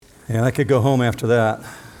And I could go home after that.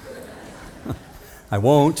 I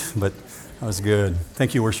won't, but that was good.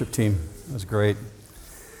 Thank you, worship team. That was great.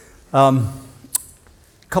 A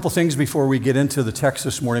couple things before we get into the text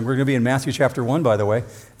this morning. We're going to be in Matthew chapter 1, by the way.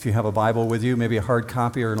 If you have a Bible with you, maybe a hard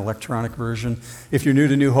copy or an electronic version. If you're new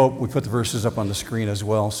to New Hope, we put the verses up on the screen as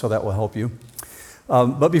well, so that will help you.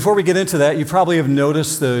 But before we get into that, you probably have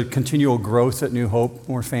noticed the continual growth at New Hope,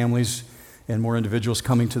 more families and more individuals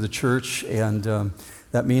coming to the church, and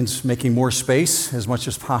that means making more space as much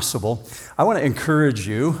as possible. I want to encourage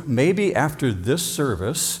you, maybe after this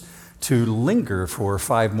service, to linger for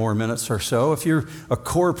 5 more minutes or so. If you're a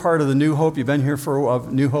core part of the New Hope, you've been here for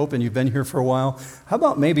New Hope and you've been here for a while, how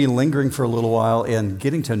about maybe lingering for a little while and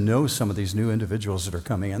getting to know some of these new individuals that are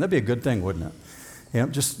coming in? That'd be a good thing, wouldn't it? Yeah,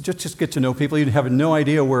 just get to know people. You'd have no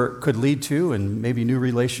idea where it could lead to, and maybe new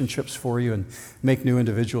relationships for you and make new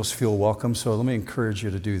individuals feel welcome. So let me encourage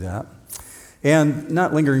you to do that. And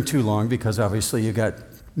not lingering too long, because obviously you got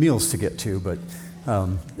meals to get to, but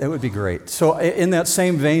it would be great. So in that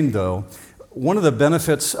same vein, though, one of the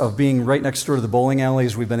benefits of being right next door to the bowling alley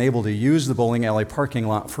is we've been able to use the bowling alley parking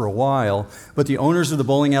lot for a while, but the owners of the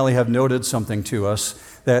bowling alley have noted something to us,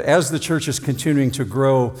 that as the church is continuing to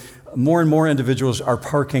grow, more and more individuals are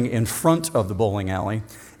parking in front of the bowling alley.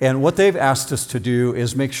 And what they've asked us to do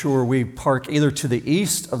is make sure we park either to the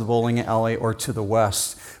east of the bowling alley or to the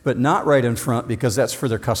west, but not right in front, because that's for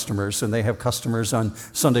their customers, and they have customers on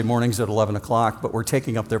Sunday mornings at 11 o'clock, but we're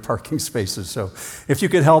taking up their parking spaces. So if you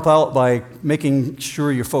could help out by making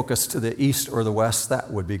sure you're focused to the east or the west, that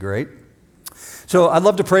would be great. So I'd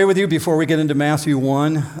love to pray with you before we get into Matthew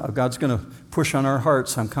 1. God's going to push on our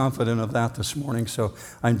hearts. I'm confident of that this morning. So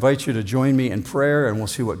I invite you to join me in prayer, and we'll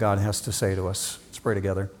see what God has to say to us. Let's pray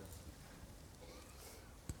together.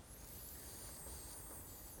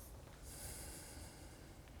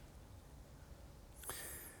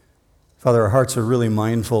 Father, our hearts are really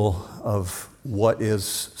mindful of what is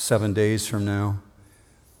 7 days from now,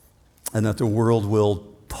 and that the world will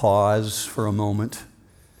pause for a moment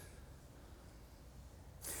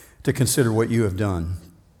to consider what you have done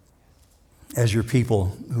as your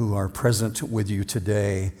people who are present with you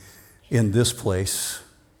today in this place.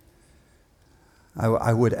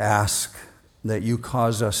 I would ask that you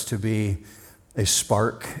cause us to be a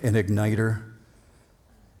spark, an igniter,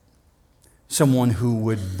 someone who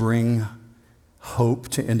would bring hope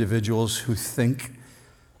to individuals who think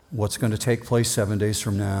what's going to take place 7 days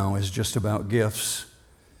from now is just about gifts.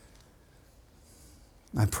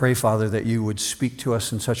 I pray, Father, that you would speak to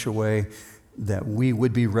us in such a way that we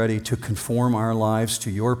would be ready to conform our lives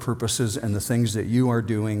to your purposes and the things that you are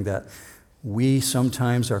doing that we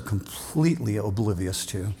sometimes are completely oblivious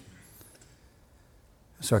to.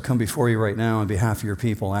 So I come before you right now on behalf of your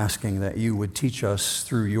people, asking that you would teach us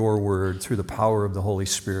through your word, through the power of the Holy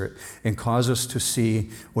Spirit, and cause us to see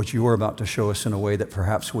what you are about to show us in a way that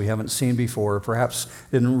perhaps we haven't seen before, or perhaps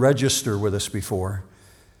didn't register with us before.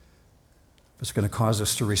 It's going to cause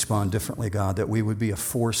us to respond differently, God, that we would be a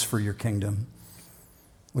force for your kingdom.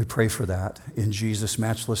 We pray for that in Jesus'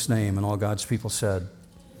 matchless name, and all God's people said.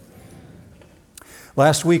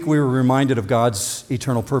 Last week, we were reminded of God's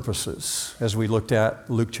eternal purposes as we looked at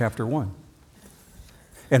Luke chapter 1.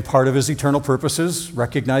 And part of his eternal purposes,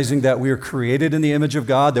 recognizing that we are created in the image of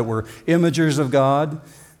God, that we're imagers of God,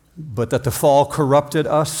 but that the fall corrupted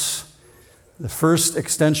us. The first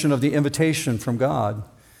extension of the invitation from God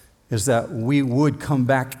is that we would come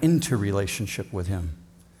back into relationship with him.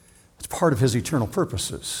 It's part of his eternal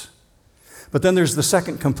purposes. But then there's the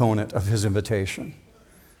second component of his invitation.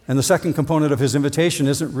 And the second component of his invitation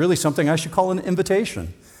isn't really something I should call an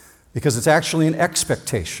invitation, because it's actually an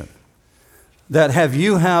expectation. That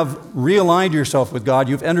you have realigned yourself with God,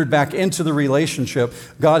 you've entered back into the relationship,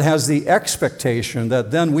 God has the expectation that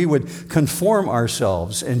then we would conform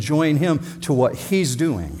ourselves and join him to what he's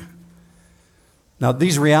doing. Now,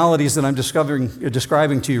 these realities that I'm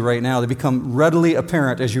describing to you right now, they become readily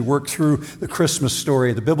apparent as you work through the Christmas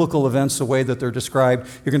story, the biblical events, the way that they're described.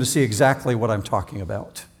 You're going to see exactly what I'm talking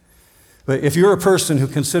about. But if you're a person who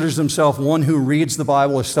considers himself one who reads the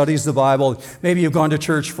Bible or studies the Bible, maybe you've gone to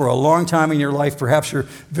church for a long time in your life, perhaps you're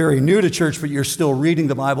very new to church, but you're still reading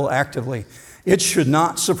the Bible actively, it should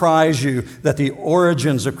not surprise you that the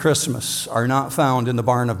origins of Christmas are not found in the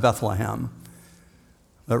barn of Bethlehem,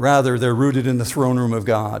 but rather they're rooted in the throne room of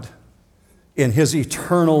God, in his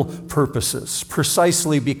eternal purposes,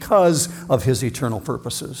 precisely because of his eternal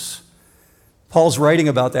purposes. Paul's writing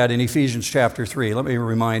about that in Ephesians chapter 3. Let me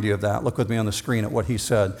remind you of that. Look with me on the screen at what he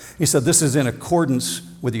said. He said, this is in accordance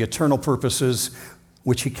with the eternal purposes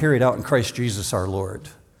which he carried out in Christ Jesus our Lord.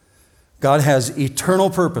 God has eternal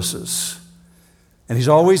purposes, And he's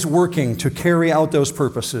always working to carry out those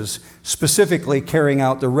purposes, specifically carrying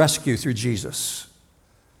out the rescue through Jesus.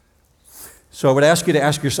 So I would ask you to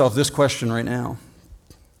ask yourself this question right now.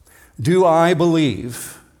 Do I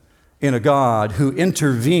believe in a God who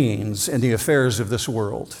intervenes in the affairs of this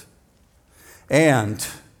world? And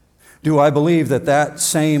do I believe that that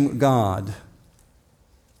same God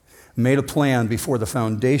made a plan before the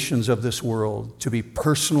foundations of this world to be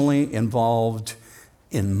personally involved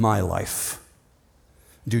in my life?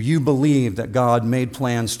 Do you believe that God made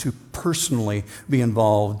plans to personally be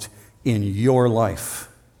involved in your life?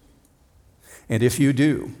 And if you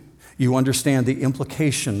do, you understand the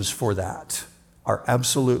implications for that are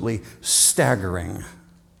absolutely staggering.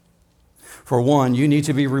 For one, you need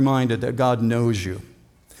to be reminded that God knows you.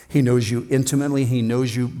 He knows you intimately. He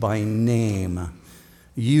knows you by name.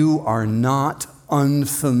 You are not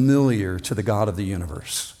unfamiliar to the God of the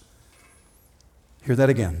universe. Hear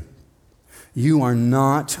that again. You are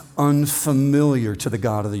not unfamiliar to the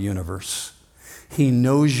God of the universe. He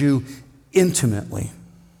knows you intimately.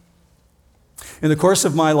 In the course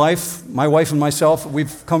of my life, my wife and myself,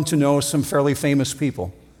 we've come to know some fairly famous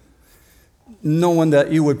people. No one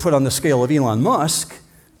that you would put on the scale of Elon Musk,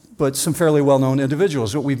 but some fairly well-known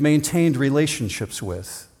individuals that we've maintained relationships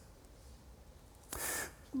with.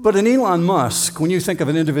 But in Elon Musk, when you think of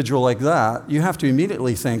an individual like that, you have to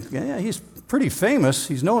immediately think, yeah, he's pretty famous.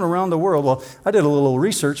 He's known around the world. Well, I did a little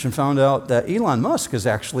research and found out that Elon Musk is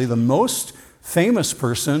actually the most famous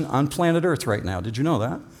person on planet Earth right now. Did you know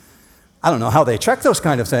that? I don't know how they check those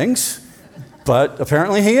kind of things, but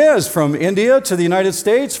apparently he is. From India to the United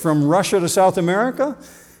States, from Russia to South America,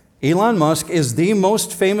 Elon Musk is the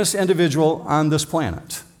most famous individual on this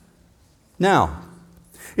planet. Now,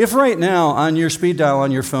 if right now on your speed dial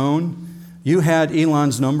on your phone, you had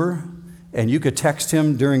Elon's number and you could text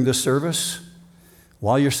him during this service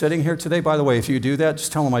while you're sitting here today, by the way, if you do that,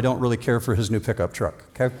 just tell him I don't really care for his new pickup truck,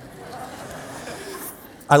 okay?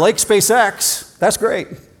 I like SpaceX, that's great.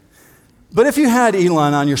 But if you had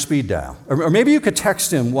Elon on your speed dial, or maybe you could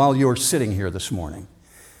text him while you're sitting here this morning,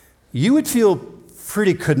 you would feel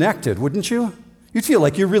pretty connected, wouldn't you? You'd feel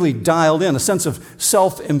like you're really dialed in, a sense of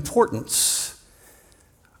self-importance.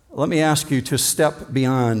 Let me ask you to step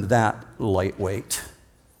beyond that lightweight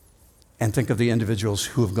and think of the individuals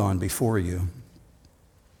who have gone before you.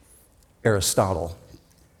 Aristotle,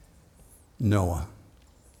 Noah,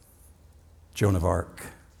 Joan of Arc,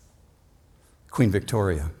 Queen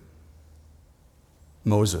Victoria,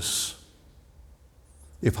 Moses,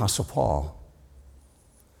 the Apostle Paul,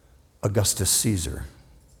 Augustus Caesar,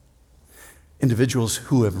 individuals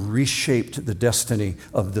who have reshaped the destiny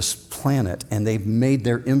of this planet and they've made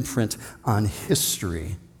their imprint on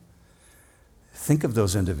history. Think of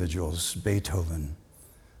those individuals: Beethoven,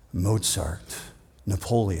 Mozart,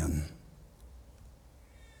 Napoleon.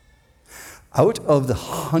 Out of the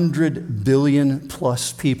 100 billion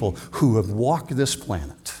plus people who have walked this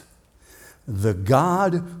planet, the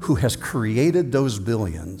God who has created those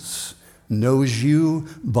billions knows you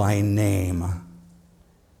by name.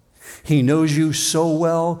 He knows you so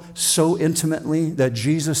well, so intimately, that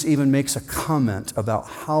Jesus even makes a comment about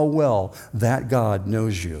how well that God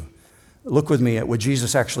knows you. Look with me at what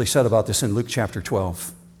Jesus actually said about this in Luke chapter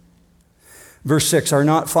 12. Verse 6, "Are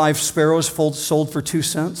not 5 sparrows sold for 2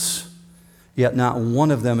 cents? Yet not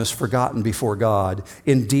one of them is forgotten before God.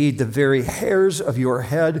 Indeed, the very hairs of your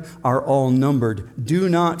head are all numbered. Do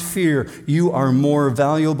not fear. You are more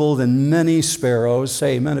valuable than many sparrows."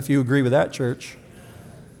 Say amen if you agree with that, church.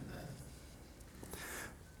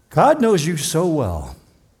 God knows you so well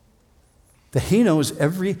that He knows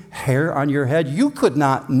every hair on your head. You could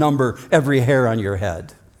not number every hair on your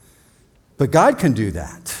head, but God can do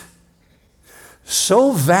that.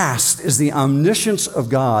 So vast is the omniscience of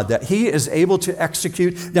God that He is able to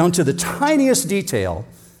execute down to the tiniest detail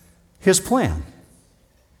His plan.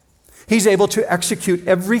 He's able to execute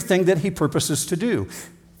everything that He purposes to do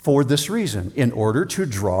for this reason, in order to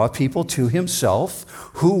draw people to Himself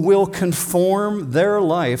who will conform their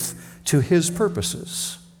life to His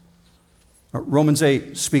purposes. Romans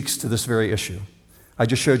 8 speaks to this very issue. I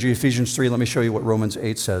just showed you Ephesians 3. Let me show you what Romans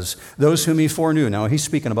 8 says. Those whom He foreknew. Now, he's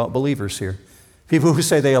speaking about believers here. People who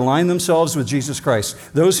say they align themselves with Jesus Christ.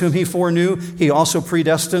 Those whom He foreknew, He also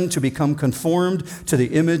predestined to become conformed to the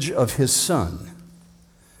image of His Son.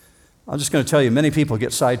 I'm just going to tell you, many people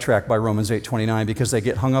get sidetracked by Romans 8:29 because they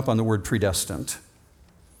get hung up on the word predestined.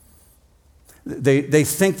 They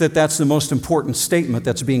think that that's the most important statement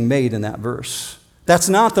that's being made in that verse. That's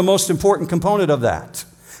not the most important component of that.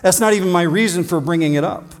 That's not even my reason for bringing it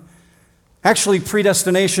up. Actually,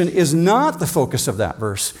 predestination is not the focus of that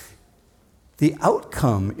verse. The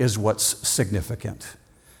outcome is what's significant.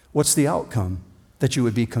 What's the outcome? That you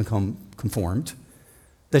would be conformed,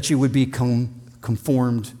 that you would become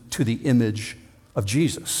conformed to the image of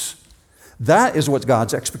Jesus. That is what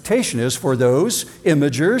God's expectation is for those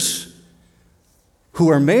imagers who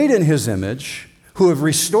are made in his image, who have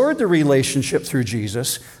restored the relationship through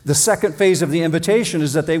Jesus. The second phase of the invitation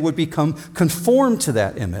is that they would become conformed to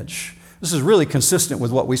that image. This is really consistent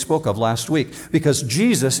with what we spoke of last week, because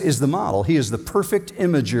Jesus is the model. He is the perfect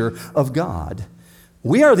imager of God.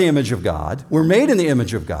 We are the image of God. We're made in the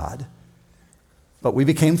image of God. But we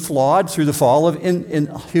became flawed through the fall of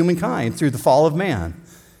in humankind, through the fall of man.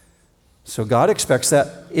 So God expects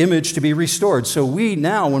that image to be restored. So we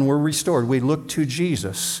now, when we're restored, we look to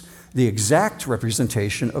Jesus, the exact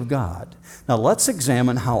representation of God. Now let's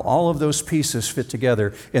examine how all of those pieces fit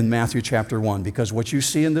together in Matthew chapter 1, because what you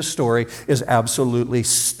see in this story is absolutely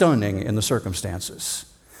stunning in the circumstances.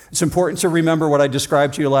 It's important to remember what I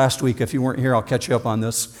described to you last week. If you weren't here, I'll catch you up on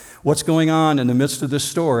this. What's going on in the midst of this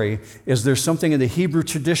story is there's something in the Hebrew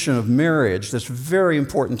tradition of marriage that's very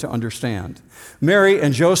important to understand. Mary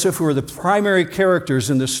and Joseph, who are the primary characters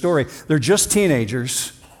in this story, they're just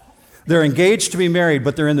teenagers. They're engaged to be married,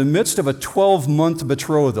 but they're in the midst of a 12-month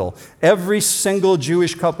betrothal. Every single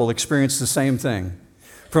Jewish couple experienced the same thing.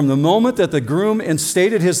 From the moment that the groom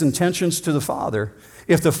stated his intentions to the father,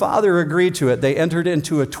 if the father agreed to it, they entered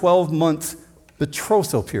into a 12-month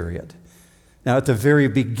betrothal period. Now, at the very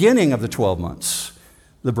beginning of the 12 months,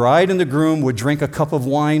 the bride and the groom would drink a cup of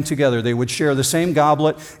wine together. They would share the same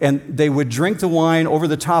goblet, and they would drink the wine over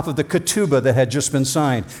the top of the ketubah that had just been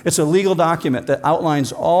signed. It's a legal document that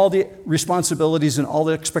outlines all the responsibilities and all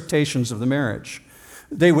the expectations of the marriage.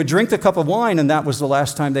 They would drink the cup of wine, and that was the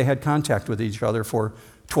last time they had contact with each other for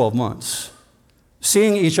 12 months.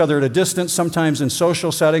 Seeing each other at a distance, sometimes in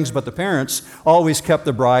social settings, but the parents always kept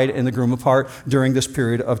the bride and the groom apart during this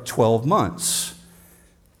period of 12 months.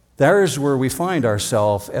 There's where we find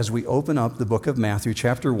ourselves as we open up the book of Matthew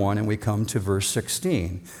chapter 1 and we come to verse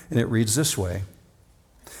 16. And it reads this way.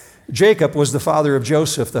 Jacob was the father of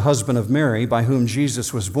Joseph, the husband of Mary, by whom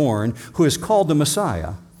Jesus was born, who is called the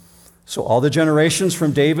Messiah. So all the generations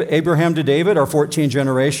from Abraham to David are 14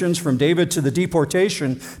 generations. From David to the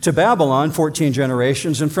deportation to Babylon, 14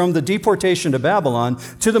 generations. And from the deportation to Babylon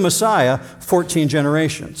to the Messiah, 14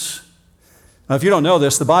 generations. Now, if you don't know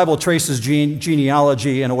this, the Bible traces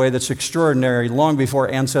genealogy in a way that's extraordinary long before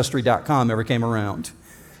Ancestry.com ever came around.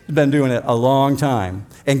 It's been doing it a long time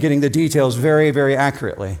and getting the details very, very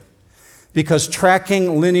accurately, because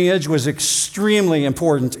tracking lineage was extremely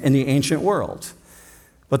important in the ancient world.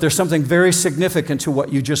 But there's something very significant to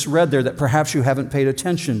what you just read there that perhaps you haven't paid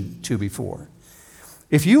attention to before.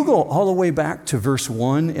 If you go all the way back to verse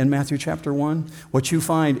 1 in Matthew chapter 1, what you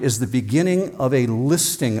find is the beginning of a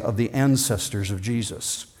listing of the ancestors of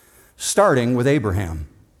Jesus, starting with Abraham.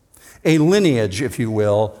 A lineage, if you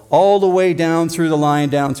will, all the way down through the line,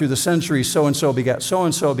 down through the centuries. So-and-so begat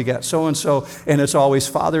so-and-so begat so-and-so, and it's always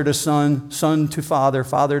father to son, son to father,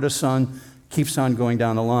 father to son, keeps on going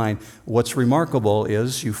down the line. What's remarkable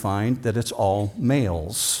is you find that it's all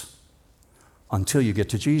males until you get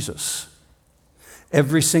to Jesus.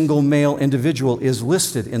 Every single male individual is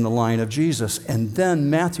listed in the line of Jesus. And then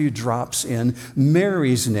Matthew drops in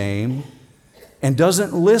Mary's name and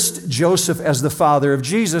doesn't list Joseph as the father of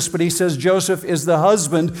Jesus, but he says Joseph is the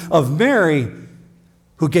husband of Mary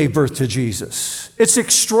who gave birth to Jesus. It's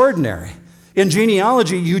extraordinary. In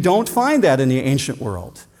genealogy, you don't find that in the ancient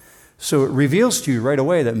world. So it reveals to you right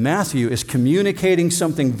away that Matthew is communicating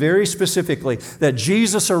something very specifically, that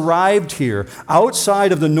Jesus arrived here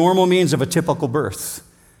outside of the normal means of a typical birth.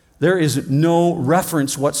 There is no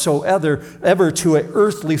reference whatsoever ever to an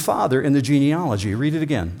earthly father in the genealogy. Read it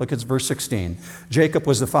again. Look at verse 16. Jacob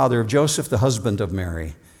was the father of Joseph, the husband of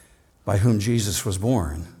Mary, by whom Jesus was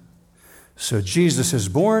born. So Jesus is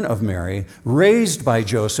born of Mary, raised by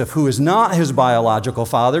Joseph, who is not his biological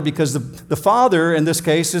father, because the father in this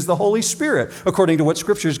case is the Holy Spirit, according to what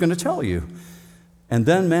Scripture is going to tell you. And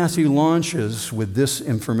then Matthew launches with this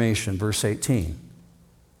information, verse 18.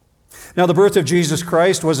 Now the birth of Jesus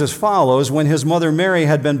Christ was as follows. When his mother Mary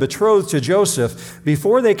had been betrothed to Joseph,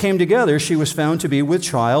 before they came together, she was found to be with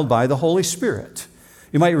child by the Holy Spirit.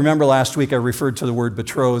 You might remember last week I referred to the word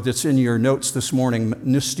betrothed. It's in your notes this morning,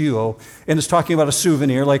 nisteuo, and it's talking about a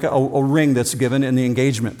souvenir, like a ring that's given in the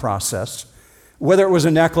engagement process. Whether it was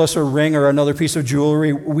a necklace or ring or another piece of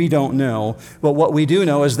jewelry, we don't know. But what we do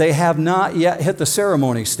know is they have not yet hit the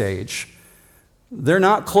ceremony stage. They're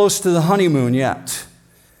not close to the honeymoon yet.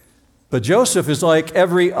 But Joseph is like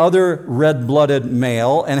every other red-blooded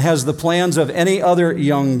male and has the plans of any other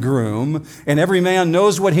young groom, and every man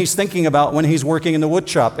knows what he's thinking about when he's working in the wood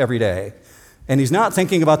shop every day. And he's not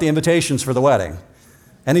thinking about the invitations for the wedding.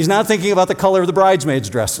 And he's not thinking about the color of the bridesmaids'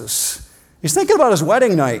 dresses. He's thinking about his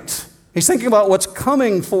wedding night. He's thinking about what's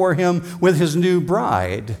coming for him with his new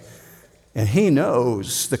bride. And he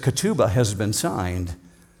knows the ketubah has been signed.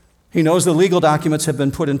 He knows the legal documents have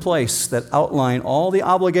been put in place that outline all the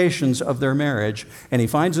obligations of their marriage, and he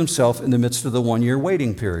finds himself in the midst of the 1-year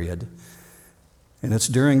waiting period. And it's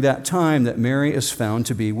during that time that Mary is found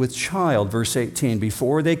to be with child. Verse 18,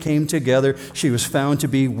 before they came together, she was found to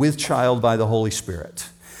be with child by the Holy Spirit.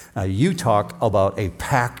 Now, you talk about a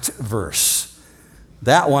packed verse.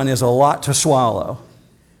 That one is a lot to swallow.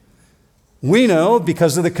 We know,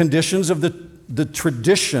 because of the conditions of the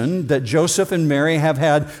tradition, that Joseph and Mary have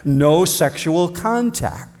had no sexual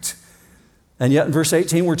contact. And yet in verse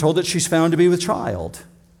 18, we're told that she's found to be with child.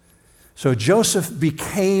 So Joseph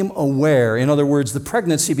became aware. In other words, the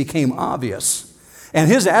pregnancy became obvious. And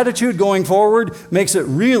his attitude going forward makes it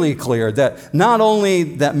really clear that not only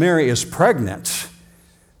that Mary is pregnant,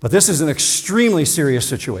 but this is an extremely serious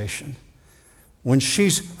situation. When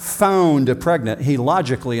she's found pregnant, he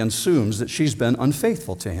logically assumes that she's been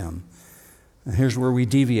unfaithful to him. And here's where we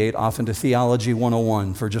deviate off into Theology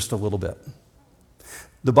 101 for just a little bit.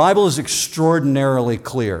 The Bible is extraordinarily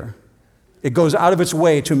clear. It goes out of its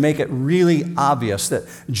way to make it really obvious that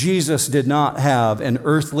Jesus did not have an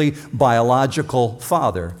earthly biological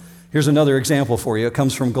father. Here's another example for you. It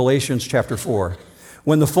comes from Galatians chapter 4.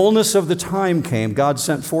 When the fullness of the time came, God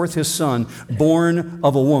sent forth his Son, born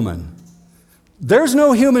of a woman. There's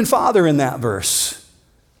no human father in that verse.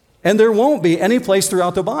 And there won't be any place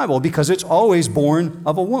throughout the Bible because it's always born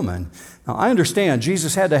of a woman. Now, I understand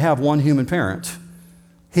Jesus had to have one human parent.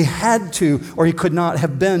 He had to, or he could not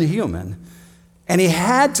have been human. And he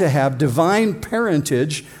had to have divine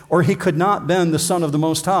parentage, or he could not have been the Son of the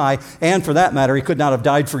Most High. And for that matter, he could not have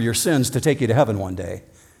died for your sins to take you to heaven one day.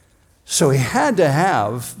 So he had to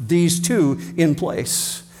have these two in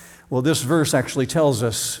place. Well, this verse actually tells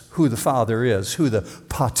us who the Father is, who the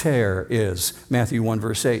pater is. Matthew 1,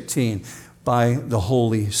 verse 18, by the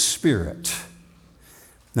Holy Spirit.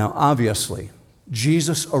 Now, obviously,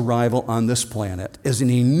 Jesus' arrival on this planet is an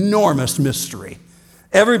enormous mystery.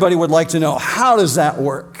 Everybody would like to know, how does that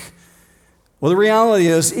work? Well, the reality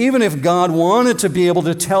is, even if God wanted to be able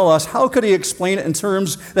to tell us, how could he explain it in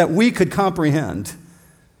terms that we could comprehend?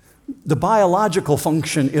 The biological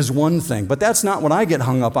function is one thing, but that's not what I get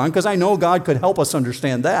hung up on, because I know God could help us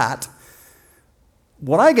understand that.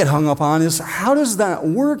 What I get hung up on is, how does that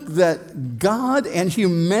work that God and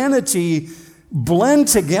humanity blend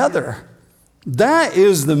together? That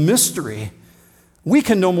is the mystery. We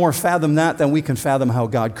can no more fathom that than we can fathom how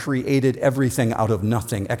God created everything out of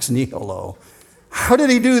nothing, ex nihilo. How did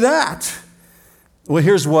he do that? Well,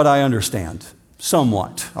 here's what I understand,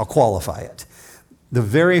 somewhat. I'll qualify it. The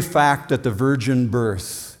very fact that the virgin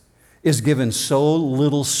birth is given so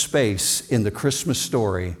little space in the Christmas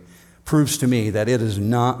story proves to me that it is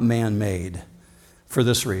not man-made for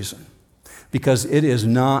this reason. Because it is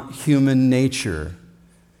not human nature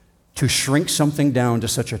to shrink something down to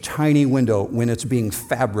such a tiny window when it's being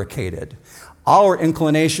fabricated. Our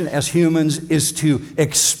inclination as humans is to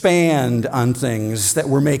expand on things that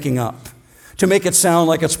we're making up, to make it sound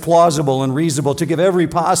like it's plausible and reasonable, to give every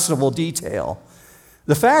possible detail.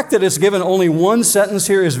 The fact that it's given only one sentence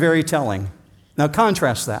here is very telling. Now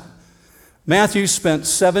contrast that. Matthew spent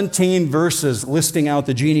 17 verses listing out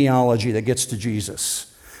the genealogy that gets to Jesus.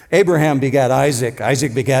 Abraham begat Isaac,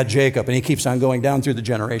 Isaac begat Jacob, and he keeps on going down through the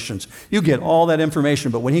generations. You get all that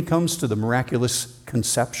information, but when he comes to the miraculous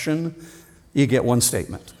conception, you get one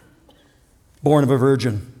statement. Born of a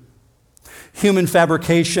virgin. Human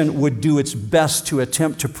fabrication would do its best to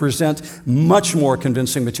attempt to present much more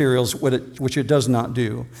convincing materials, which it does not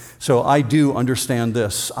do. So I do understand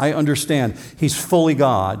this. I understand he's fully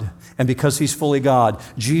God, and because he's fully God,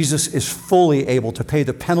 Jesus is fully able to pay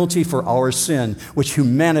the penalty for our sin, which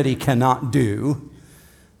humanity cannot do.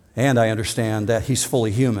 And I understand that he's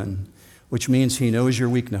fully human, which means he knows your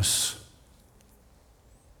weakness.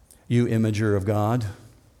 You imager of God,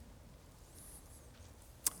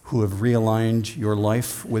 who have realigned your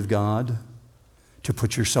life with God to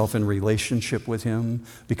put yourself in relationship with him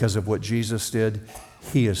because of what Jesus did,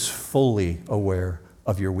 he is fully aware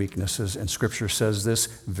of your weaknesses. And Scripture says this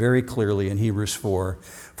very clearly in Hebrews 4,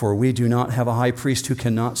 for we do not have a high priest who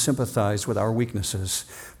cannot sympathize with our weaknesses,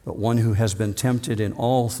 but one who has been tempted in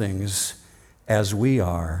all things as we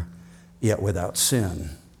are, yet without sin.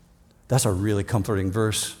 That's a really comforting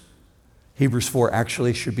verse. Hebrews 4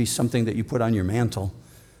 actually should be something that you put on your mantle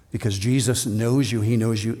because Jesus knows you. He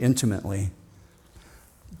knows you intimately.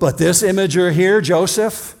 But this imager here,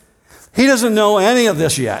 Joseph, he doesn't know any of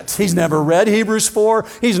this yet. He's never read Hebrews 4.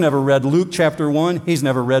 He's never read Luke chapter 1. He's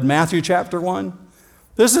never read Matthew chapter 1.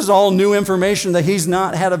 This is all new information that he's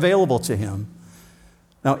not had available to him.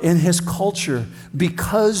 Now, in his culture,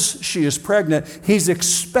 because she is pregnant, he's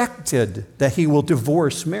expected that he will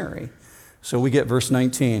divorce Mary. So we get verse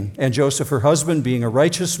 19. And Joseph, her husband, being a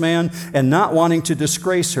righteous man and not wanting to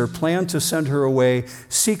disgrace her, planned to send her away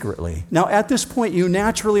secretly. Now, at this point, you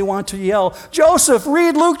naturally want to yell, Joseph,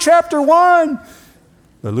 read Luke chapter 1.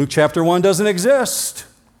 But Luke chapter 1 doesn't exist.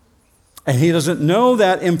 And he doesn't know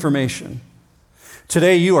that information.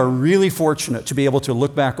 Today, you are really fortunate to be able to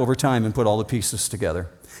look back over time and put all the pieces together.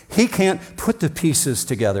 He can't put the pieces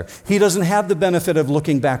together. He doesn't have the benefit of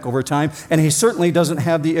looking back over time, and he certainly doesn't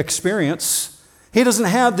have the experience. He doesn't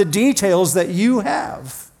have the details that you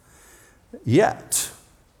have. Yet,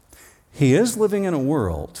 he is living in a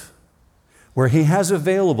world where he has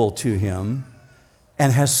available to him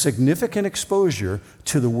and has significant exposure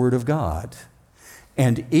to the Word of God.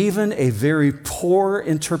 And even a very poor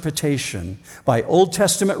interpretation by Old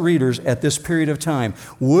Testament readers at this period of time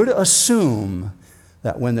would assume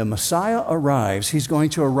that when the Messiah arrives, he's going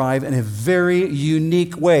to arrive in a very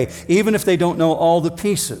unique way, even if they don't know all the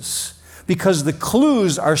pieces, because the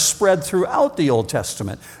clues are spread throughout the Old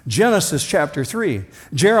Testament. Genesis chapter 3,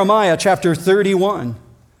 Jeremiah chapter 31.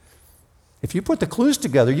 If you put the clues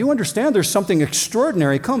together, you understand there's something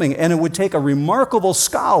extraordinary coming, and it would take a remarkable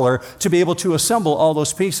scholar to be able to assemble all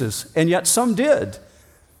those pieces, and yet some did.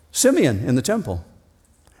 Simeon in the temple.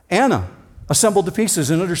 Anna assembled the pieces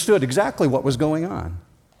and understood exactly what was going on.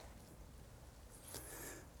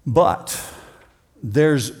 But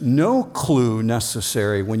there's no clue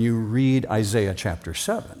necessary when you read Isaiah chapter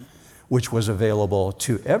 7, which was available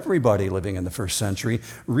to everybody living in the first century.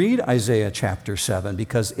 Read Isaiah chapter 7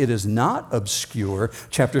 because it is not obscure.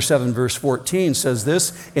 Chapter 7 verse 14 says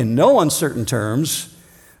this in no uncertain terms,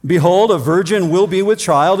 "Behold, a virgin will be with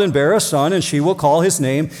child and bear a son, and she will call his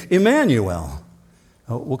name Emmanuel."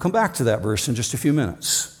 We'll come back to that verse in just a few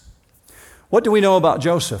minutes. What do we know about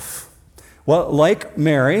Joseph? Well, like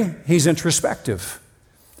Mary, he's introspective.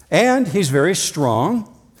 And he's very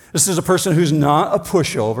strong. This is a person who's not a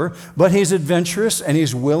pushover, but he's adventurous and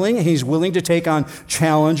he's willing. He's willing to take on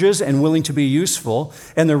challenges and willing to be useful.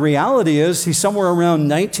 And the reality is he's somewhere around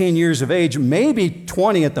 19 years of age, maybe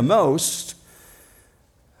 20 at the most.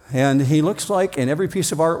 And he looks like, in every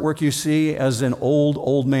piece of artwork you see, as an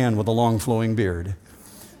old man with a long flowing beard.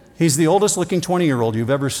 He's the oldest looking 20-year-old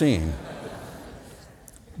you've ever seen.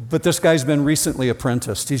 But this guy's been recently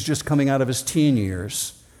apprenticed. He's just coming out of his teen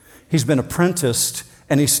years. He's been apprenticed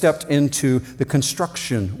and he stepped into the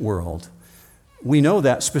construction world. We know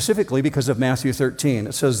that specifically because of Matthew 13.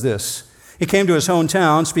 It says this, "He came to his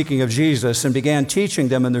hometown," speaking of Jesus, "and began teaching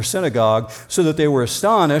them in their synagogue, so that they were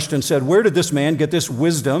astonished and said, 'Where did this man get this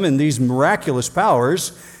wisdom and these miraculous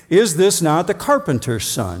powers? Is this not the carpenter's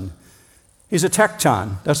son?'" He's a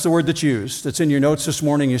tekton. That's the word that's used. It's in your notes this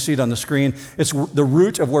morning. You see it on the screen. It's the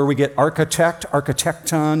root of where we get architect,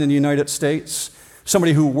 architecton in the United States.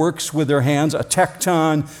 Somebody who works with their hands. A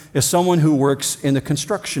tekton is someone who works in the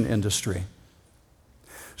construction industry.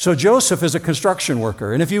 So Joseph is a construction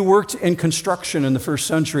worker. And if you worked in construction in the first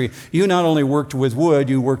century, you not only worked with wood,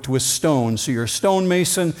 you worked with stone. So you're a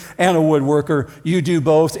stonemason and a woodworker. You do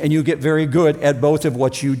both, and you get very good at both of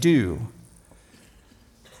what you do.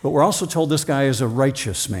 But we're also told this guy is a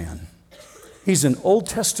righteous man. He's an Old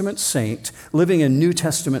Testament saint living in New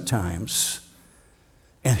Testament times.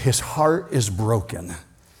 And his heart is broken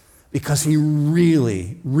because he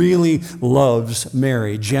really, really loves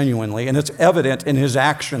Mary genuinely. And it's evident in his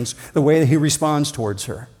actions, the way that he responds towards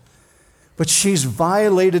her. But she's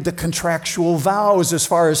violated the contractual vows as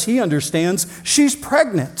far as he understands. She's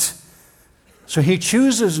pregnant. So he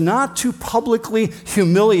chooses not to publicly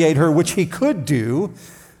humiliate her, which he could do.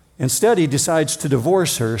 Instead, he decides to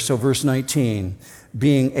divorce her. So verse 19,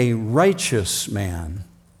 being a righteous man,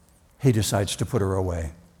 he decides to put her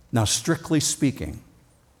away. Now, strictly speaking,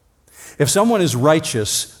 if someone is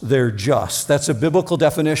righteous, they're just. That's a biblical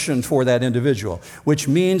definition for that individual, which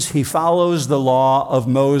means he follows the law of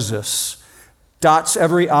Moses, dots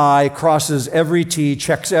every I, crosses every T,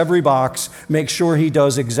 checks every box, makes sure he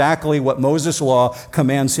does exactly what Moses' law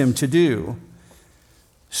commands him to do.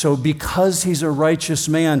 So because he's a righteous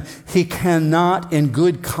man, he cannot in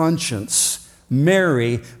good conscience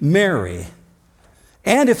marry Mary.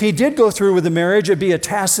 And if he did go through with the marriage, it'd be a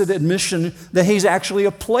tacit admission that he's actually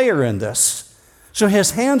a player in this. So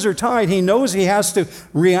his hands are tied. He knows he has to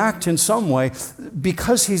react in some way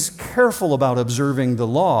because he's careful about observing the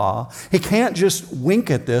law. He can't just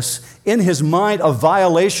wink at this. In his mind, a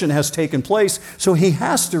violation has taken place, so he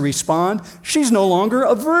has to respond. She's no longer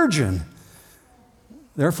a virgin.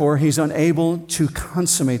 Therefore, he's unable to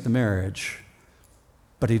consummate the marriage.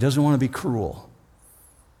 But he doesn't want to be cruel.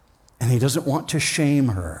 And he doesn't want to shame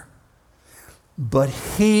her. But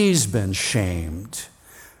he's been shamed.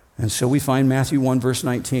 And so we find Matthew 1, verse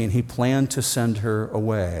 19, he planned to send her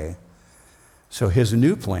away. So his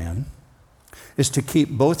new plan is to keep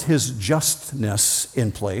both his justness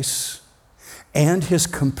in place and his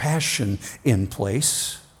compassion in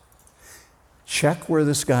place. Check where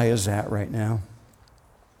this guy is at right now.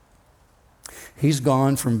 He's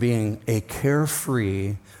gone from being a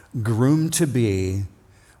carefree, groom-to-be,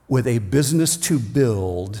 with a business to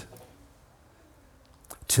build,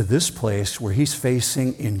 to this place where he's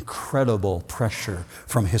facing incredible pressure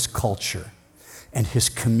from his culture. And his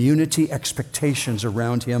community expectations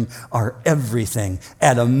around him are everything.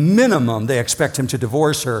 At a minimum, they expect him to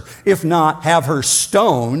divorce her, if not, have her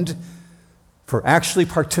stoned for actually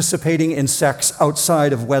participating in sex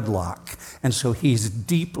outside of wedlock. And so he's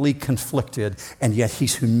deeply conflicted, and yet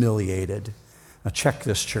he's humiliated. Now check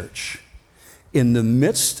this, church. In the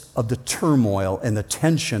midst of the turmoil and the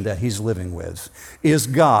tension that he's living with, is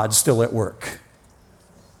God still at work?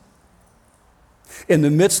 In the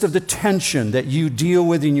midst of the tension that you deal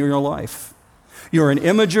with in your life, you're an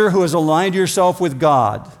imager who has aligned yourself with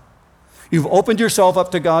God. You've opened yourself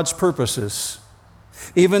up to God's purposes.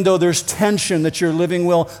 Even though there's tension that you're living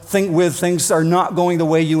with, things are not going the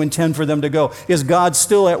way you intend for them to go. Is God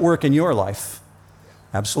still at work in your life?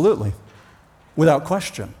 Absolutely, without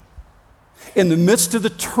question. In the midst of the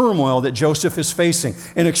turmoil that Joseph is facing,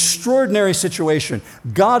 an extraordinary situation,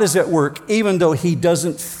 God is at work even though he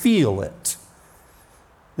doesn't feel it.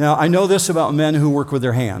 Now, I know this about men who work with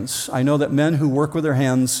their hands. I know that men who work with their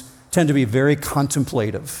hands tend to be very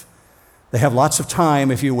contemplative. They have lots of time,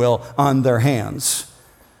 if you will, on their hands.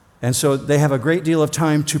 And so they have a great deal of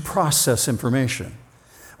time to process information.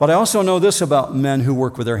 But I also know this about men who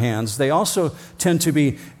work with their hands. They also tend to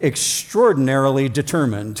be extraordinarily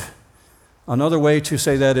determined. Another way to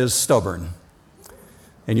say that is stubborn.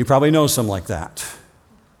 And you probably know some like that.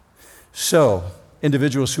 So,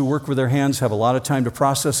 individuals who work with their hands have a lot of time to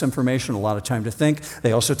process information, a lot of time to think.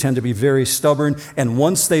 They also tend to be very stubborn. And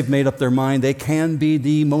once they've made up their mind, they can be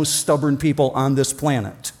the most stubborn people on this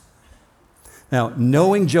planet. Now,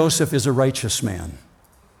 knowing Joseph is a righteous man,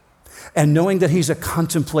 and knowing that he's a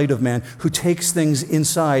contemplative man who takes things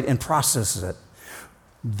inside and processes it,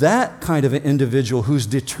 that kind of an individual who's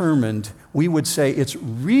determined, we would say it's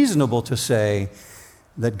reasonable to say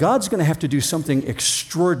that God's going to have to do something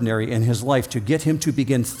extraordinary in his life to get him to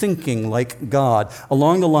begin thinking like God,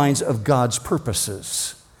 along the lines of God's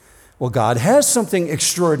purposes. Well, God has something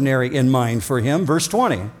extraordinary in mind for him. Verse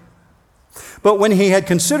 20. But when he had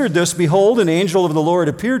considered this, behold, an angel of the Lord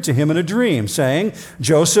appeared to him in a dream, saying,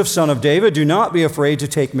 Joseph, son of David, do not be afraid to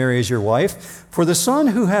take Mary as your wife, for the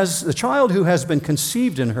child who has been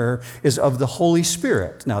conceived in her is of the Holy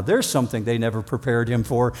Spirit. Now, there's something they never prepared him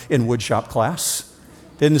for in woodshop class.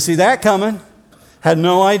 Didn't see that coming. Had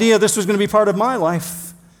no idea this was going to be part of my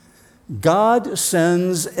life. God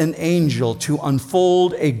sends an angel to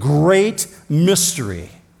unfold a great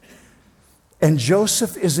mystery. And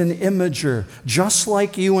Joseph is an imager, just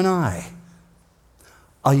like you and I.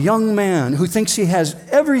 A young man who thinks he has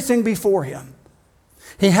everything before him.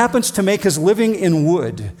 He happens to make his living in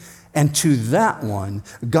wood. And to that one,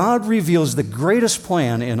 God reveals the greatest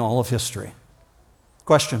plan in all of history.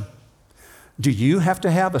 Question: do you have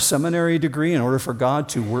to have a seminary degree in order for God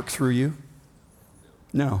to work through you?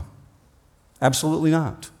 No, absolutely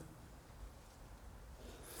not.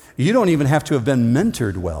 You don't even have to have been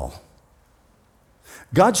mentored well.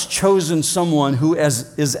 God's chosen someone who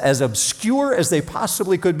is as obscure as they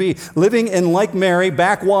possibly could be, living in, like Mary,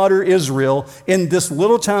 backwater Israel, in this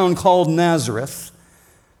little town called Nazareth.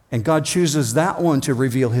 And God chooses that one to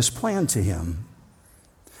reveal his plan to him.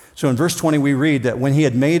 So in verse 20, we read that when he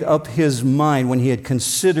had made up his mind, when he had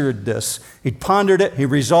considered this, he pondered it, he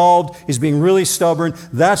resolved, he's being really stubborn,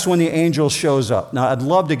 that's when the angel shows up. Now, I'd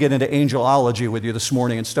love to get into angelology with you this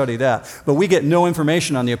morning and study that, but we get no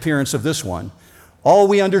information on the appearance of this one. All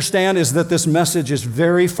we understand is that this message is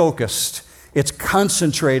very focused. It's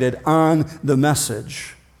concentrated on the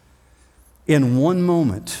message. In one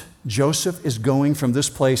moment, Joseph is going from this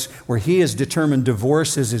place where he has determined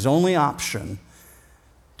divorce is his only option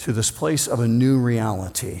to this place of a new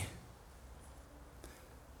reality.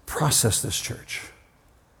 Process this, church.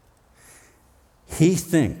 He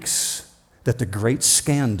thinks that the great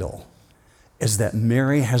scandal is that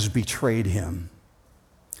Mary has betrayed him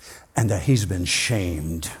and that he's been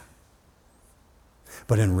shamed.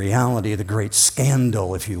 But in reality, the great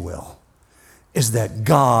scandal, if you will, is that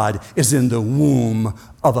God is in the womb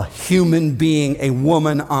of a human being, a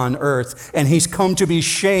woman on earth, and he's come to be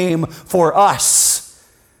shame for us.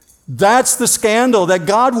 That's the scandal, that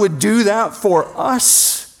God would do that for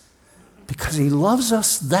us because he loves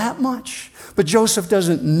us that much. But Joseph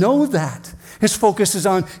doesn't know that. His focus is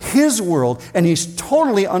on his world, and he's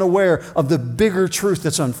totally unaware of the bigger truth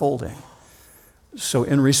that's unfolding. So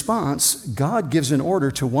in response, God gives an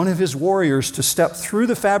order to one of his warriors to step through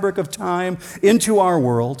the fabric of time into our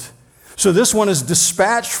world. So this one is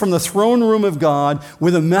dispatched from the throne room of God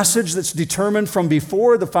with a message that's determined from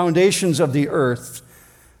before the foundations of the earth.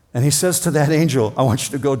 And he says to that angel, I want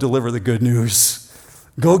you to go deliver the good news.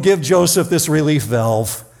 Go give Joseph this relief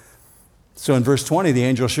valve. So in verse 20, the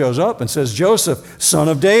angel shows up and says, Joseph, son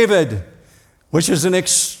of David, which is an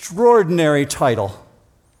extraordinary title.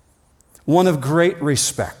 One of great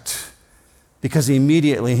respect, because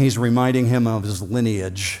immediately he's reminding him of his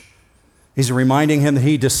lineage. He's reminding him that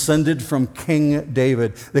he descended from King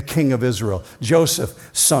David, the king of Israel.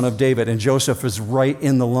 Joseph, son of David. And Joseph is right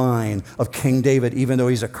in the line of King David, even though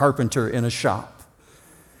he's a carpenter in a shop.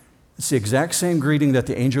 It's the exact same greeting that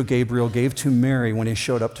the angel Gabriel gave to Mary when he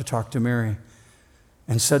showed up to talk to Mary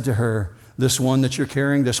and said to her, this one that you're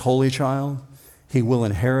carrying, this holy child, he will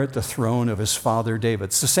inherit the throne of his father David.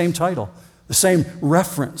 It's the same title, the same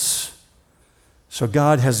reference. So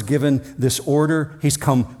God has given this order. He's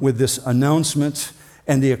come with this announcement,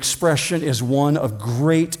 and the expression is one of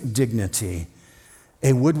great dignity.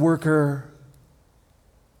 A woodworker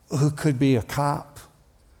who could be a cop,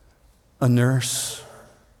 a nurse,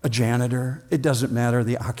 a janitor, it doesn't matter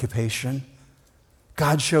the occupation.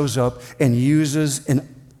 God shows up and uses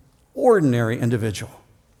an ordinary individual.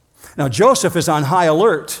 Now, Joseph is on high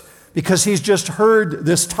alert because he's just heard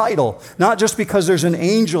this title, not just because there's an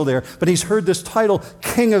angel there, but he's heard this title,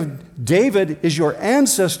 King of David is your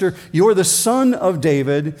ancestor, you're the son of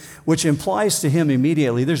David, which implies to him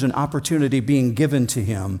immediately there's an opportunity being given to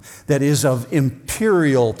him that is of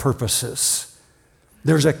imperial purposes.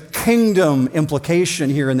 There's a kingdom implication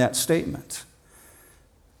here in that statement.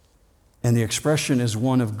 And the expression is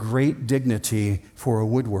one of great dignity for a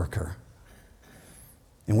woodworker,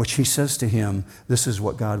 in which he says to him, this is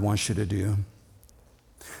what God wants you to do.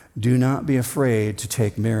 Do not be afraid to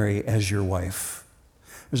take Mary as your wife.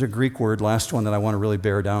 There's a Greek word, last one, that I want to really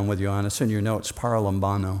bear down with you on. It's in your notes,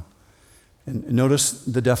 paralambano. And notice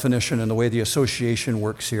the definition and the way the association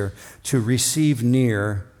works here. To receive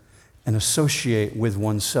near and associate with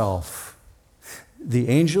oneself. The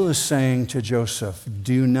angel is saying to Joseph,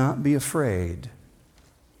 do not be afraid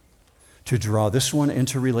to draw this one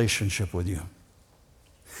into relationship with you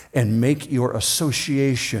and make your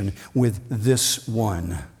association with this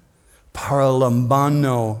one.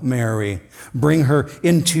 Paralambano Mary. Bring her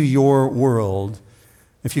into your world.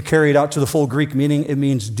 If you carry it out to the full Greek meaning, it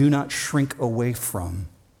means do not shrink away from.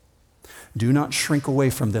 Do not shrink away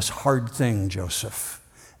from this hard thing, Joseph.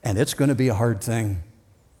 And it's going to be a hard thing.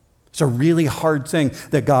 It's a really hard thing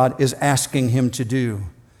that God is asking him to do.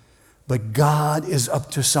 But God is up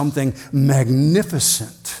to something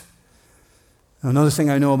magnificent. Another thing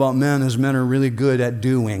I know about men is men are really good at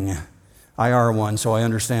doing. I are one, so I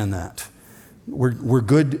understand that. We're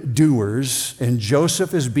good doers, and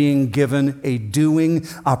Joseph is being given a doing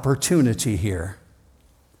opportunity here.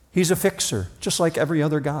 He's a fixer, just like every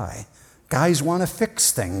other guy. Guys want to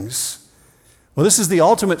fix things. Well, this is the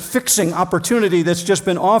ultimate fixing opportunity that's just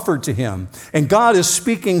been offered to him. And God is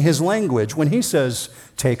speaking his language when he says,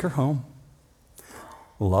 take her home,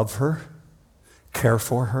 love her, care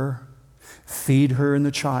for her, feed her and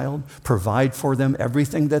the child, provide for them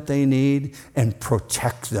everything that they need, and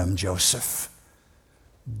protect them, Joseph.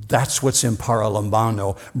 That's what's in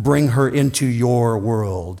paralambano. Bring her into your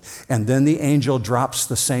world. And then the angel drops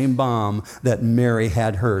the same bomb that Mary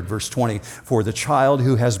had heard. Verse 20, for the child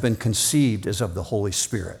who has been conceived is of the Holy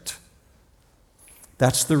Spirit.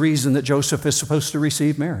 That's the reason that Joseph is supposed to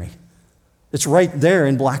receive Mary. It's right there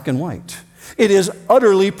in black and white. It is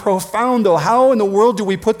utterly profound, though. How in the world do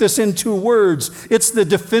we put this in 2 words? It's the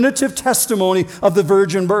definitive testimony of the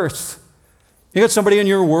virgin birth. You got somebody in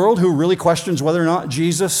your world who really questions whether or not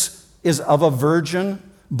Jesus is of a virgin,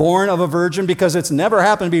 born of a virgin, because it's never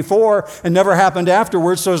happened before and never happened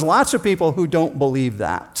afterwards. So there's lots of people who don't believe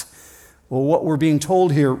that. Well, what we're being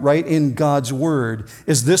told here right in God's word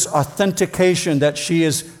is this authentication that she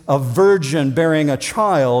is a virgin bearing a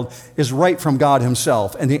child is right from God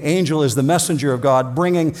himself. And the angel is the messenger of God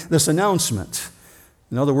bringing this announcement.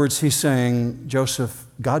 In other words, he's saying, Joseph,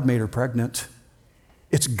 God made her pregnant.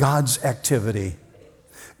 It's God's activity.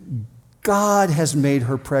 God has made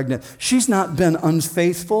her pregnant. She's not been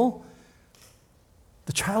unfaithful.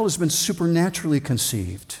 The child has been supernaturally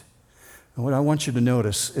conceived. And what I want you to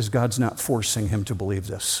notice is God's not forcing him to believe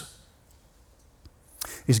this.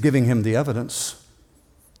 He's giving him the evidence.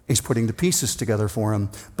 He's putting the pieces together for him,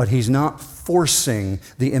 but he's not forcing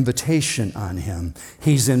the invitation on him.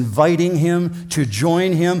 He's inviting him to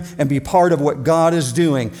join him and be part of what God is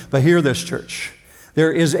doing. But hear this, church.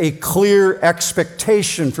 There is a clear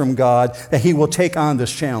expectation from God that he will take on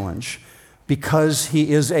this challenge because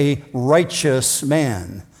he is a righteous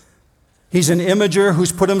man. He's an imager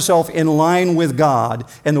who's put himself in line with God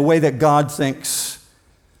and the way that God thinks.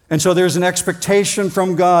 And so there's an expectation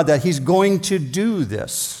from God that he's going to do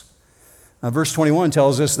this. Now, verse 21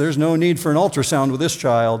 tells us there's no need for an ultrasound with this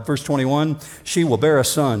child. Verse 21, she will bear a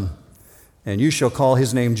son, and you shall call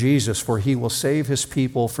his name Jesus, for he will save his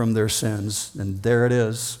people from their sins. And there it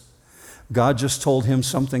is. God just told him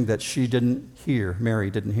something that she didn't hear, Mary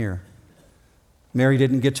didn't hear. Mary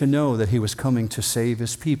didn't get to know that he was coming to save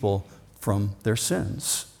his people from their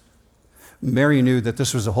sins. Mary knew that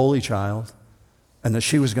this was a holy child and that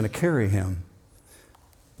she was going to carry him.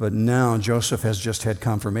 But now Joseph has just had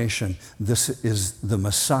confirmation. This is the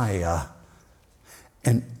Messiah.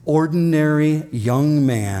 An ordinary young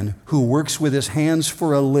man who works with his hands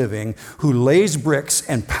for a living, who lays bricks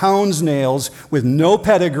and pounds nails with no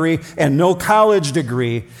pedigree and no college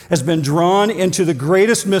degree, has been drawn into the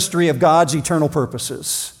greatest mystery of God's eternal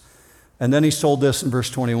purposes. And then he's told this in verse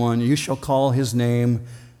 21, you shall call his name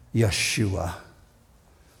Yeshua.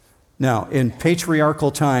 Now, in patriarchal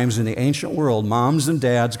times in the ancient world, moms and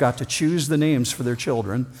dads got to choose the names for their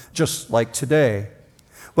children, just like today.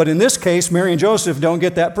 But in this case, Mary and Joseph don't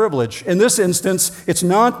get that privilege. In this instance, it's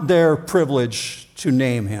not their privilege to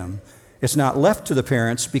name him. It's not left to the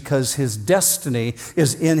parents because his destiny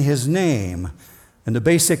is in his name. And the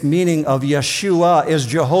basic meaning of Yeshua is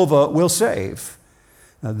Jehovah will save.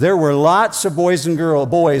 Now, there were lots of lots of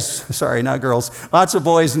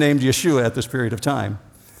boys named Yeshua at this period of time.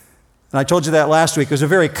 And I told you that last week. It was a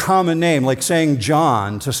very common name, like saying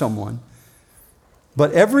John to someone.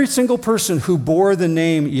 But every single person who bore the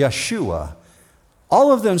name Yeshua,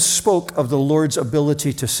 all of them spoke of the Lord's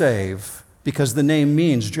ability to save, because the name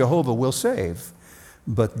means Jehovah will save.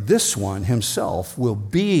 But this one himself will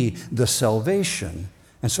be the salvation.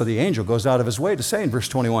 And so the angel goes out of his way to say in verse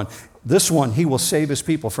 21, this one, he will save his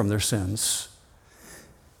people from their sins.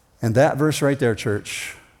 And that verse right there,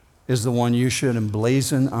 church, is the one you should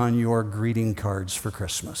emblazon on your greeting cards for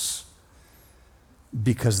Christmas,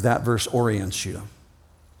 because that verse orients you.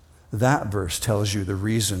 That verse tells you the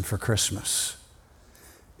reason for Christmas.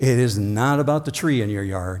 It is not about the tree in your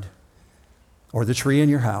yard or the tree in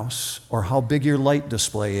your house or how big your light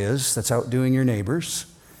display is that's outdoing your neighbors,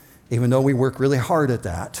 even though we work really hard at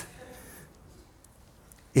that.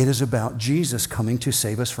 It is about Jesus coming to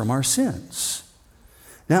save us from our sins.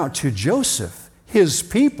 Now, to Joseph, his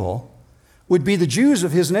people would be the Jews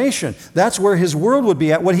of his nation. That's where his world would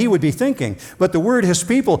be at, what he would be thinking. But the word his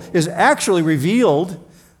people is actually revealed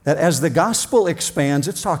that as the gospel expands,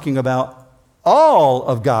 it's talking about all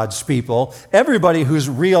of God's people, everybody who's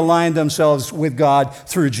realigned themselves with God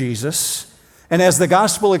through Jesus. And as the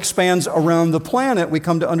gospel expands around the planet, we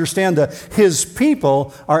come to understand that his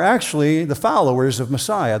people are actually the followers of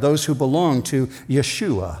Messiah, those who belong to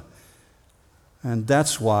Yeshua. And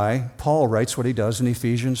that's why Paul writes what he does in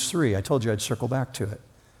Ephesians 3. I told you I'd circle back to it.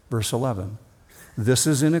 Verse 11. This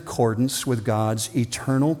is in accordance with God's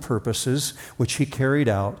eternal purposes, which he carried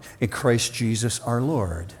out in Christ Jesus our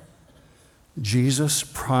Lord. Jesus'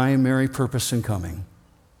 primary purpose in coming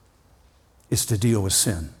is to deal with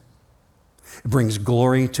sin. It brings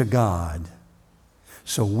glory to God.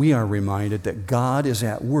 So we are reminded that God is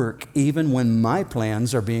at work even when my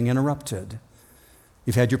plans are being interrupted.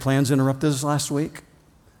 You've had your plans interrupted this last week.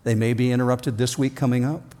 They may be interrupted this week coming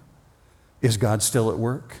up. Is God still at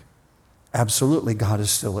work? Absolutely, God is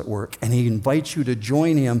still at work, and he invites you to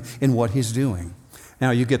join him in what he's doing.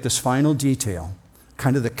 Now, you get this final detail,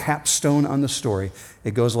 kind of the capstone on the story.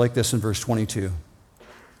 It goes like this in verse 22.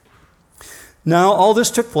 Now, all this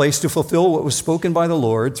took place to fulfill what was spoken by the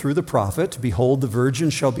Lord through the prophet. Behold, the virgin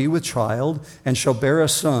shall be with child and shall bear a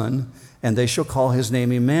son, and they shall call his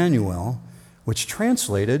name Emmanuel, which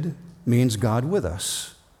translated means God with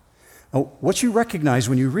us. Now, what you recognize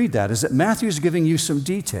when you read that is that Matthew's giving you some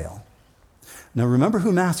detail. Now, remember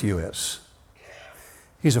who Matthew is.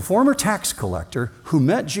 He's a former tax collector who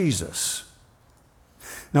met Jesus.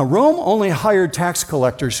 Now, Rome only hired tax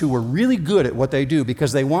collectors who were really good at what they do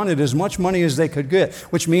because they wanted as much money as they could get,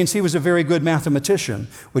 which means he was a very good mathematician,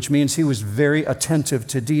 which means he was very attentive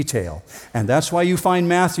to detail. And that's why you find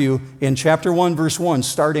Matthew in chapter 1, verse 1,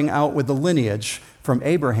 starting out with the lineage from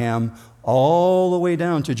Abraham all the way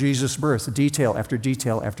down to Jesus' birth, detail after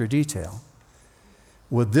detail after detail.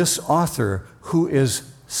 Well, this author, who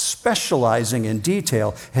is specializing in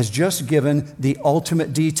detail, has just given the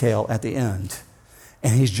ultimate detail at the end.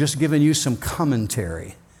 And he's just given you some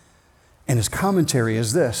commentary. And his commentary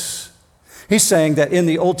is this. He's saying that in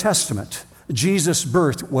the Old Testament, Jesus'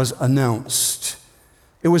 birth was announced.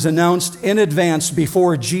 It was announced in advance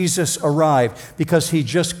before Jesus arrived because he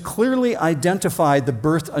just clearly identified the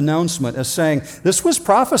birth announcement as saying, this was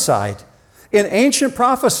prophesied in ancient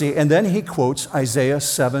prophecy. And then he quotes Isaiah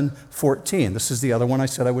 7:14. This is the other one I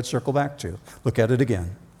said I would circle back to. Look at it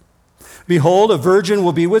again. Behold, a virgin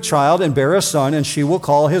will be with child and bear a son, and she will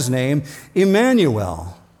call his name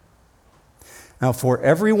Emmanuel. Now, for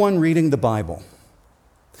everyone reading the Bible,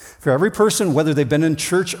 for every person, whether they've been in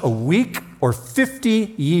church a week or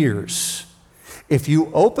 50 years, if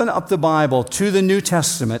you open up the Bible to the New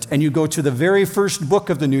Testament and you go to the very first book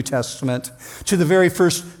of the New Testament, to the very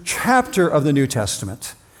first chapter of the New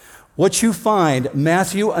Testament, what you find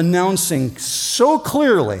Matthew announcing so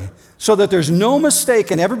clearly so that there's no mistake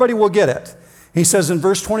and everybody will get it. He says in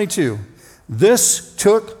verse 22, this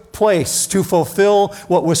took place to fulfill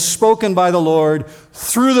what was spoken by the Lord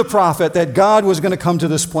through the prophet that God was going to come to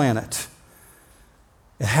this planet.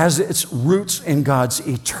 It has its roots in God's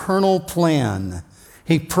eternal plan.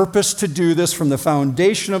 He purposed to do this from the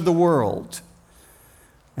foundation of the world.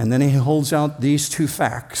 And then he holds out these two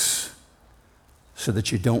facts so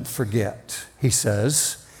that you don't forget. He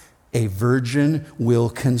says, a virgin will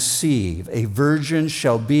conceive. A virgin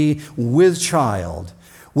shall be with child,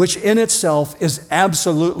 which in itself is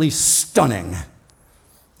absolutely stunning.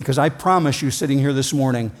 Because I promise you, sitting here this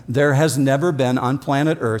morning, there has never been on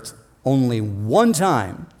planet Earth only one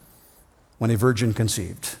time when a virgin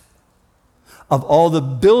conceived. Of all the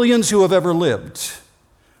billions who have ever lived,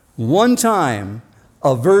 one time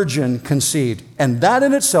a virgin conceived. And that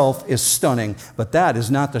in itself is stunning, but that is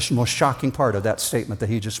not the most shocking part of that statement that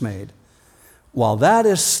he just made. While that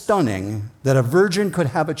is stunning, that a virgin could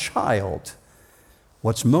have a child,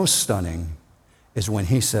 what's most stunning is when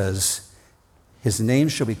he says, his name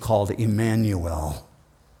shall be called Emmanuel.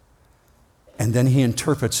 And then he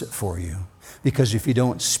interprets it for you. Because if you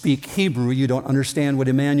don't speak Hebrew, you don't understand what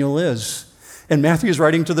Emmanuel is. And Matthew is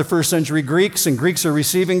writing to the first century Greeks, and Greeks are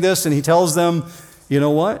receiving this, and he tells them, you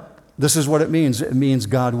know what? This is what it means. It means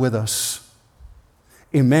God with us.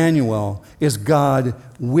 Emmanuel is God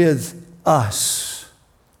with us.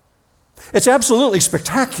 It's absolutely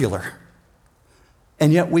spectacular.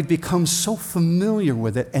 And yet we've become so familiar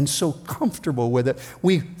with it and so comfortable with it,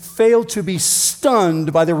 we fail to be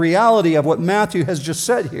stunned by the reality of what Matthew has just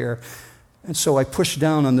said here. And so I push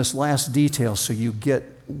down on this last detail so you get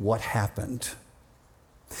what happened.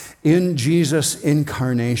 In Jesus'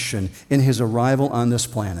 incarnation, in his arrival on this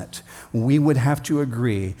planet, we would have to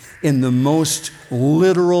agree in the most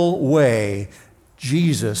literal way,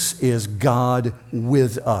 Jesus is God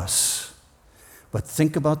with us. But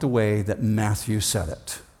think about the way that Matthew said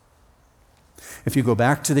it. If you go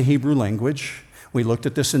back to the Hebrew language, we looked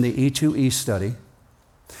at this in the E2E study.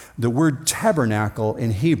 The word tabernacle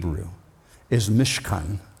in Hebrew is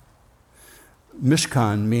mishkan.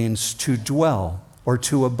 Mishkan means to dwell or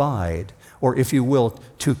to abide, or if you will,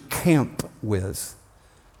 to camp with,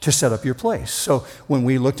 to set up your place. So when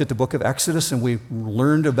we looked at the book of Exodus and we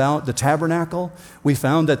learned about the tabernacle, we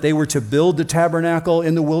found that they were to build the tabernacle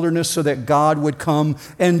in the wilderness so that God would come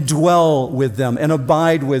and dwell with them and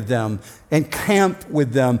abide with them and camp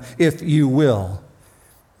with them, if you will.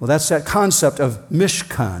 Well, that's that concept of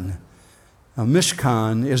mishkan. Now,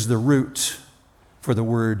 mishkan is the root for the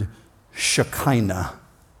word Shekinah.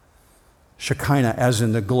 Shekinah as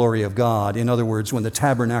in the glory of God. In other words, when the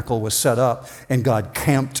tabernacle was set up and God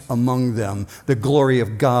camped among them, the glory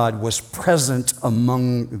of God was present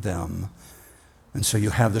among them. And so you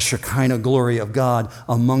have the Shekinah glory of God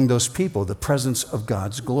among those people, the presence of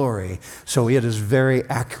God's glory. So it is very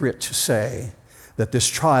accurate to say that this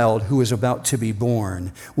child who is about to be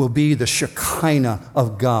born will be the Shekinah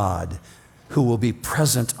of God, who will be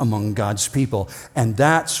present among God's people. And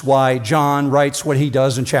that's why John writes what he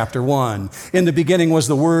does in chapter 1. In the beginning was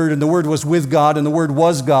the Word, and the Word was with God, and the Word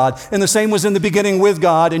was God. And the same was in the beginning with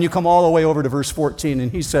God. And you come all the way over to verse 14,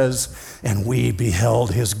 and he says, and we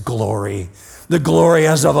beheld his glory, the glory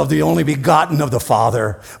as of the only begotten of the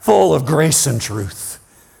Father, full of grace and truth.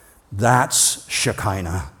 That's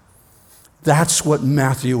Shekinah. That's what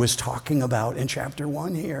Matthew is talking about in chapter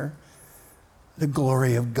 1 here. The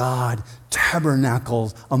glory of God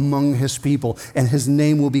tabernacles among his people, and his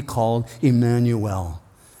name will be called Emmanuel.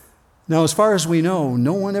 Now, as far as we know,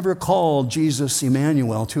 no one ever called Jesus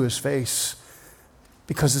Emmanuel to his face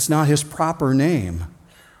because it's not his proper name.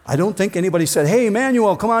 I don't think anybody said, "Hey,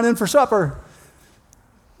 Emmanuel, come on in for supper."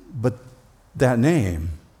 But that name,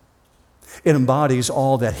 it embodies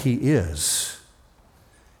all that he is.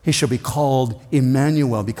 He shall be called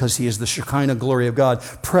Emmanuel because he is the Shekinah glory of God,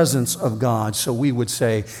 presence of God. So we would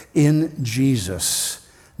say, in Jesus,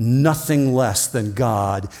 nothing less than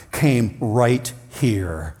God came right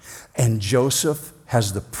here. And Joseph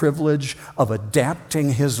has the privilege of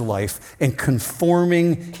adapting his life and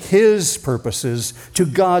conforming his purposes to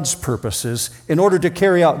God's purposes in order to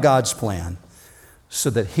carry out God's plan, so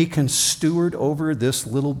that he can steward over this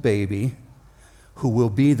little baby who will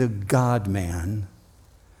be the God-man,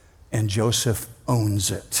 and Joseph owns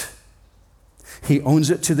it. He owns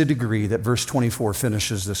it to the degree that verse 24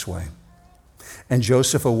 finishes this way. And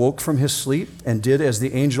Joseph awoke from his sleep and did as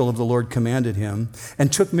the angel of the Lord commanded him,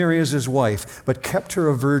 and took Mary as his wife, but kept her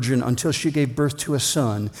a virgin until she gave birth to a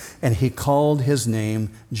son, and he called his name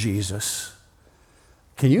Jesus.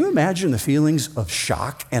 Can you imagine the feelings of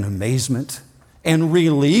shock and amazement and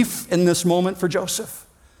relief in this moment for Joseph?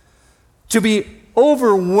 To be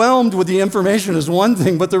overwhelmed with the information is one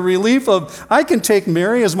thing, but the relief of, I can take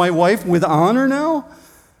Mary as my wife with honor now?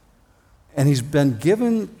 And he's been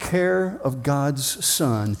given care of God's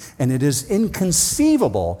son, and it is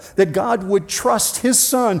inconceivable that God would trust his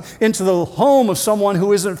son into the home of someone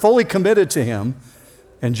who isn't fully committed to him.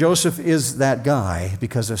 And Joseph is that guy,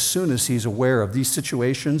 because as soon as he's aware of these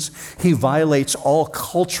situations, he violates all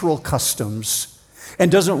cultural customs and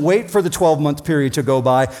doesn't wait for the 12-month period to go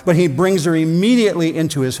by, but he brings her immediately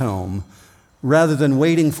into his home rather than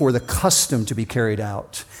waiting for the custom to be carried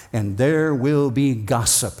out. And there will be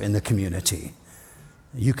gossip in the community.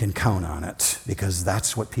 You can count on it, because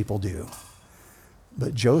that's what people do.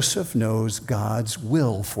 But Joseph knows God's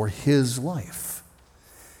will for his life.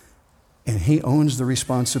 And he owns the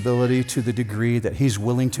responsibility to the degree that he's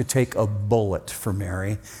willing to take a bullet for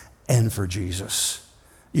Mary and for Jesus.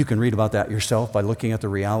 You can read about that yourself by looking at the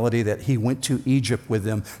reality that he went to Egypt with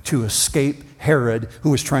them to escape Herod, who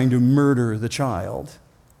was trying to murder the child.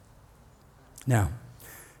 Now,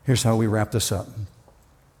 here's how we wrap this up.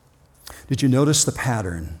 Did you notice the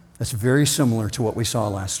pattern? That's very similar to what we saw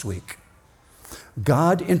last week.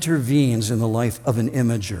 God intervenes in the life of an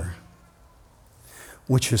imager,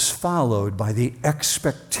 which is followed by the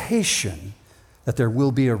expectation that there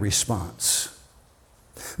will be a response.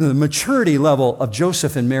 The maturity level of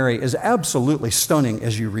Joseph and Mary is absolutely stunning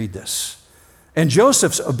as you read this. And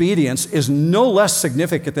Joseph's obedience is no less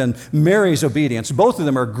significant than Mary's obedience. Both of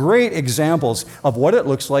them are great examples of what it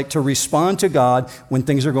looks like to respond to God when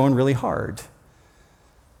things are going really hard.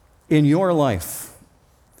 In your life,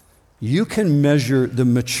 you can measure the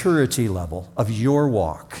maturity level of your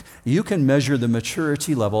walk. You can measure the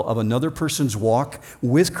maturity level of another person's walk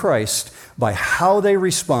with Christ by how they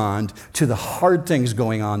respond to the hard things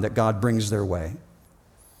going on that God brings their way.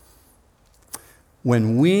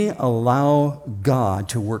 When we allow God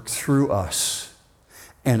to work through us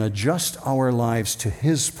and adjust our lives to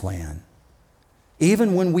his plan,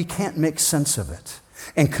 even when we can't make sense of it,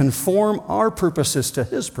 and conform our purposes to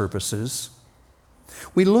his purposes,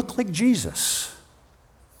 we look like Jesus.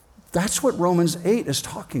 That's what Romans 8 is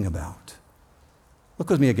talking about. Look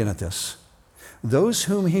with me again at this. Those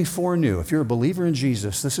whom he foreknew, if you're a believer in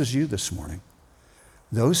Jesus, this is you this morning.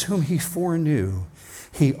 Those whom he foreknew,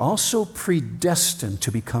 he also predestined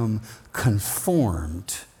to become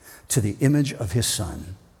conformed to the image of his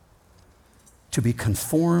Son. To be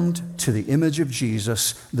conformed to the image of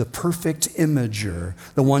Jesus, the perfect imager,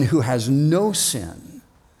 the one who has no sin.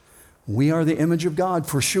 We are the image of God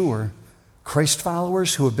for sure. Christ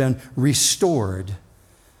followers who have been restored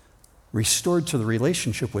to the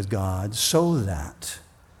relationship with God so that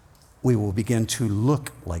we will begin to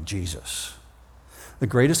look like Jesus. The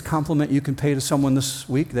greatest compliment you can pay to someone this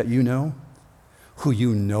week that you know, who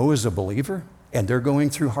you know is a believer, and they're going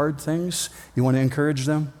through hard things, you want to encourage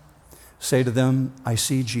them? Say to them, I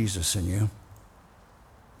see Jesus in you.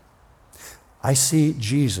 I see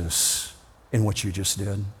Jesus in what you just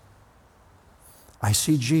did. I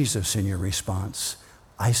see Jesus in your response.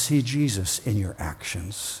 I see Jesus in your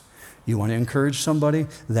actions. You want to encourage somebody?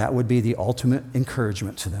 That would be the ultimate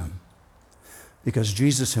encouragement to them. Because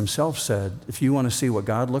Jesus himself said, if you want to see what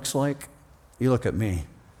God looks like, you look at me.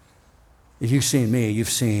 If you've seen me, you've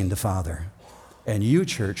seen the Father. And you,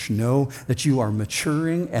 church, know that you are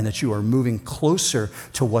maturing and that you are moving closer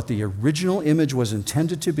to what the original image was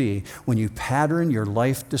intended to be when you pattern your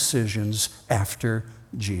life decisions after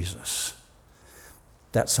Jesus.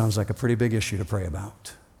 That sounds like a pretty big issue to pray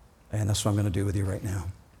about. And that's what I'm going to do with you right now.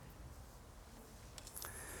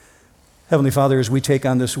 Heavenly Father, as we take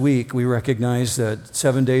on this week, we recognize that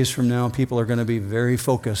 7 days from now, people are going to be very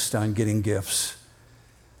focused on getting gifts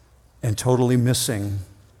and totally missing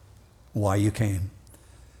why you came.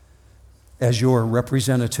 As your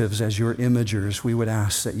representatives, as your imagers, we would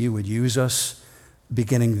ask that you would use us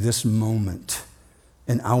beginning this moment,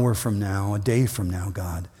 an hour from now, a day from now,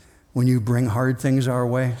 God. When you bring hard things our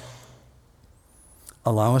way,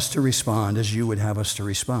 allow us to respond as you would have us to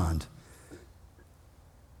respond,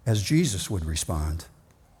 as Jesus would respond.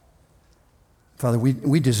 Father,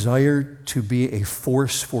 we desire to be a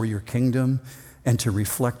force for your kingdom and to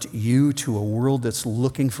reflect you to a world that's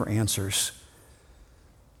looking for answers.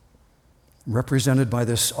 Represented by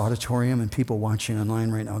this auditorium and people watching online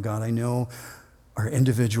right now, God, I know are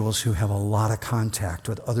individuals who have a lot of contact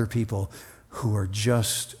with other people who are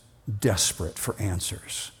just desperate for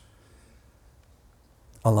answers.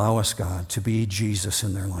 Allow us, God, to be Jesus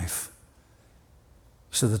in their life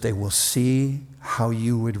so that they will see how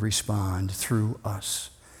you would respond through us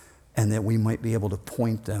and that we might be able to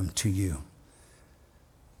point them to you.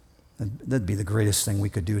 That'd be the greatest thing we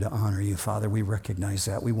could do to honor you, Father. We recognize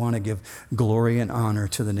that. We want to give glory and honor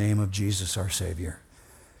to the name of Jesus, our Savior.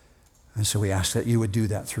 And so we ask that you would do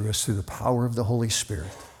that through us, through the power of the Holy Spirit.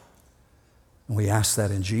 And we ask that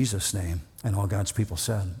in Jesus' name. And all God's people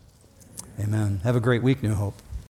said, amen. Have a great week, New Hope.